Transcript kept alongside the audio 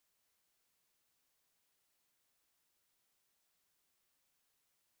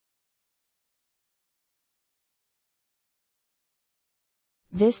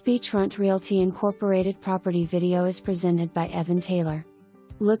This Beachfront Realty Incorporated property video is presented by Evan Taylor.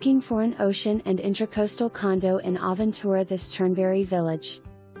 Looking for an ocean and intracoastal condo in AVENTURA, this Turnberry village.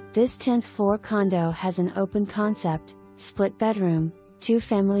 This 10th floor condo has an open concept, split bedroom, 2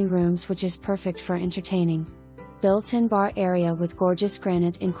 family rooms, which is perfect for entertaining. Built-in bar area with gorgeous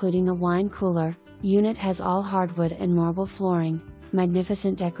granite including a wine cooler. Unit has all hardwood and marble flooring,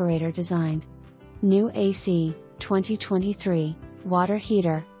 magnificent decorator designed. New AC, 2023, water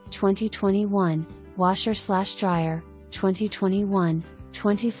heater, 2021, washer/dryer, 2021,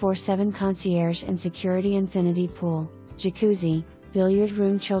 24/7 concierge and security, infinity pool, jacuzzi, billiard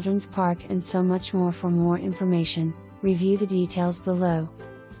room, children's park, and so much more. For more information, review the details below.